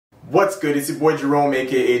What's good? It's your boy Jerome,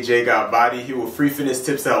 aka J Got Body, here with free fitness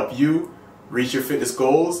tips to help you reach your fitness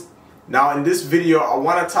goals. Now in this video, I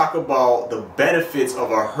want to talk about the benefits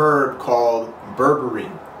of a herb called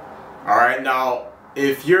berberine. Alright, now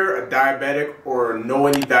if you're a diabetic or know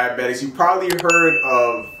any diabetics, you probably heard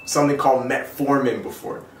of something called metformin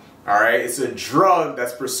before. Alright, it's a drug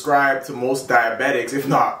that's prescribed to most diabetics, if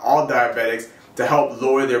not all diabetics, to help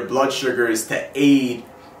lower their blood sugars to aid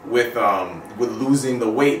with losing the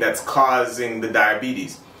weight that's causing the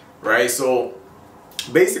diabetes, right? So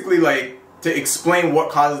basically, like, to explain what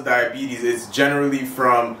causes diabetes, it's generally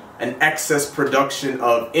from an excess production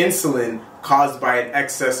of insulin caused by an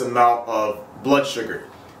excess amount of blood sugar,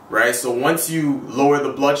 right? So once you lower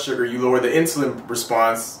the blood sugar, you lower the insulin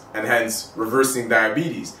response, and hence reversing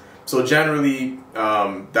diabetes. So generally,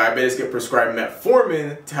 diabetics get prescribed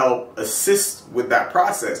metformin to help assist with that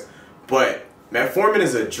process, but metformin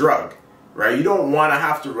is a drug, right? You don't want to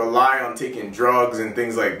have to rely on taking drugs and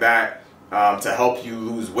things like that to help you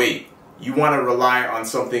lose weight. You want to rely on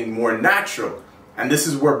something more natural, and this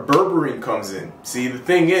is where berberine comes in. See, the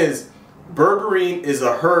thing is, berberine is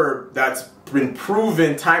a herb that's been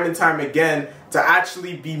proven time and time again to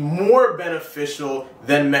actually be more beneficial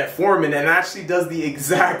than metformin, and actually does the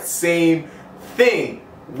exact same thing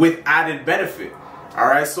with added benefit.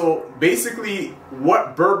 Alright, so basically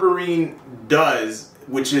what berberine does,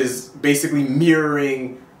 which is basically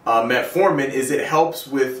mirroring metformin, is it helps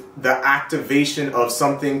with the activation of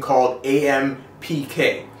something called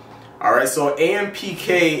AMPK. Alright, so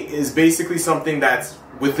AMPK is basically something that's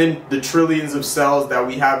within the trillions of cells that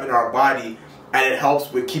we have in our body, and it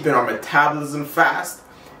helps with keeping our metabolism fast.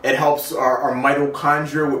 It helps our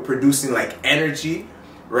mitochondria with producing like energy.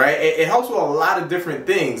 Right? It helps with a lot of different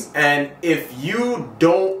things, and if you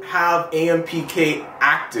don't have AMPK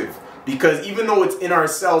active, because even though it's in our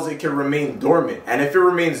cells, it can remain dormant, and if it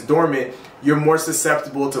remains dormant, you're more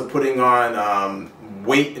susceptible to putting on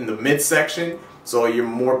weight in the midsection, so you're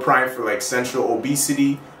more primed for like central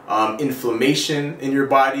obesity, inflammation in your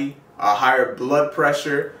body, higher blood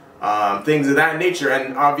pressure, things of that nature.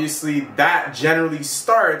 And obviously that generally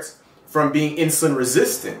starts from being insulin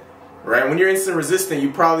resistant. Right? When you're insulin resistant, you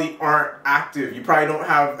probably aren't active. You probably don't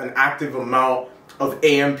have an active amount of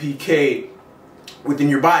AMPK within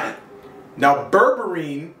your body. Now,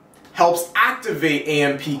 berberine helps activate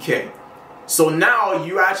AMPK. So now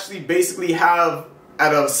you actually basically have,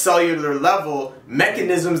 at a cellular level,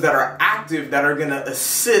 mechanisms that are active that are going to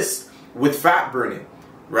assist with fat burning.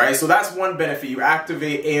 Right? So that's one benefit. You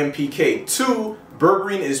activate AMPK. Two,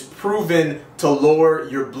 berberine is proven to lower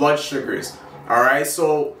your blood sugars. Alright?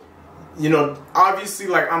 So you know, obviously,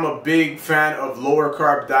 like, I'm a big fan of lower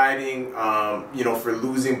carb dieting, you know, for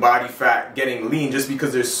losing body fat, getting lean, just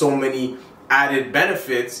because there's so many added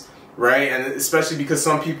benefits, right? And especially because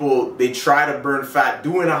some people, they try to burn fat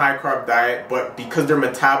doing a high carb diet, but because their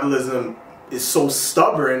metabolism is so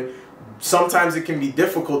stubborn, sometimes it can be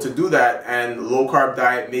difficult to do that, and low carb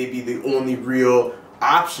diet may be the only real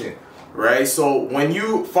option, right? So when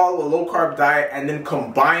you follow a low carb diet and then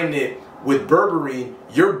combine it with berberine,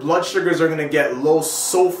 your blood sugars are going to get low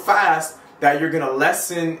so fast that you're going to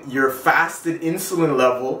lessen your fasted insulin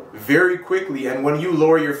level very quickly. And when you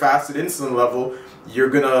lower your fasted insulin level, you're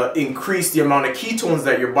going to increase the amount of ketones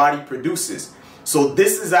that your body produces. So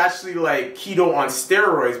this is actually like keto on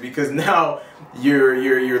steroids, because now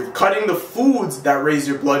you're cutting the foods that raise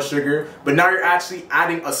your blood sugar, but now you're actually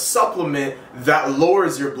adding a supplement that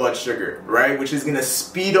lowers your blood sugar, right? Which is going to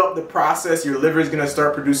speed up the process. Your liver is going to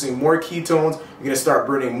start producing more ketones, you're going to start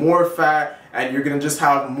burning more fat, and you're going to just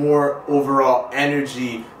have more overall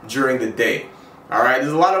energy during the day. Alright,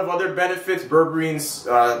 there's a lot of other benefits. Berberine's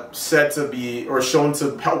said to be, or shown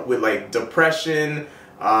to help with, like, depression.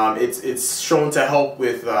 It's shown to help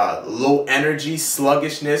with low energy,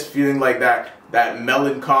 sluggishness, feeling like that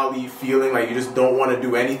melancholy feeling, like you just don't want to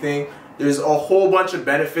do anything. There's a whole bunch of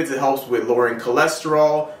benefits. It helps with lowering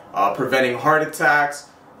cholesterol, preventing heart attacks,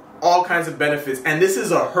 all kinds of benefits. And this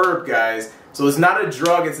is a herb, guys. So it's not a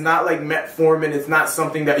drug. It's not like metformin. It's not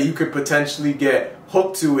something that you could potentially get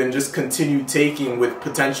hooked to and just continue taking with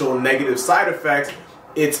potential negative side effects.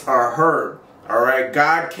 It's a herb. Alright,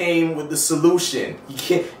 God came with the solution.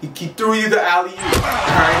 He threw you the alley-oop.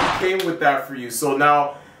 Alright, He came with that for you. So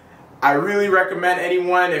now, I really recommend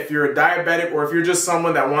anyone, if you're a diabetic or if you're just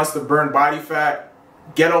someone that wants to burn body fat,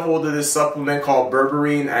 get a hold of this supplement called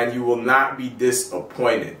berberine, and you will not be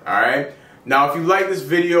disappointed. Alright? Now, if you like this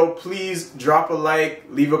video, please drop a like,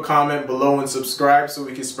 leave a comment below, and subscribe so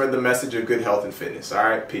we can spread the message of good health and fitness.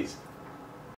 Alright? Peace.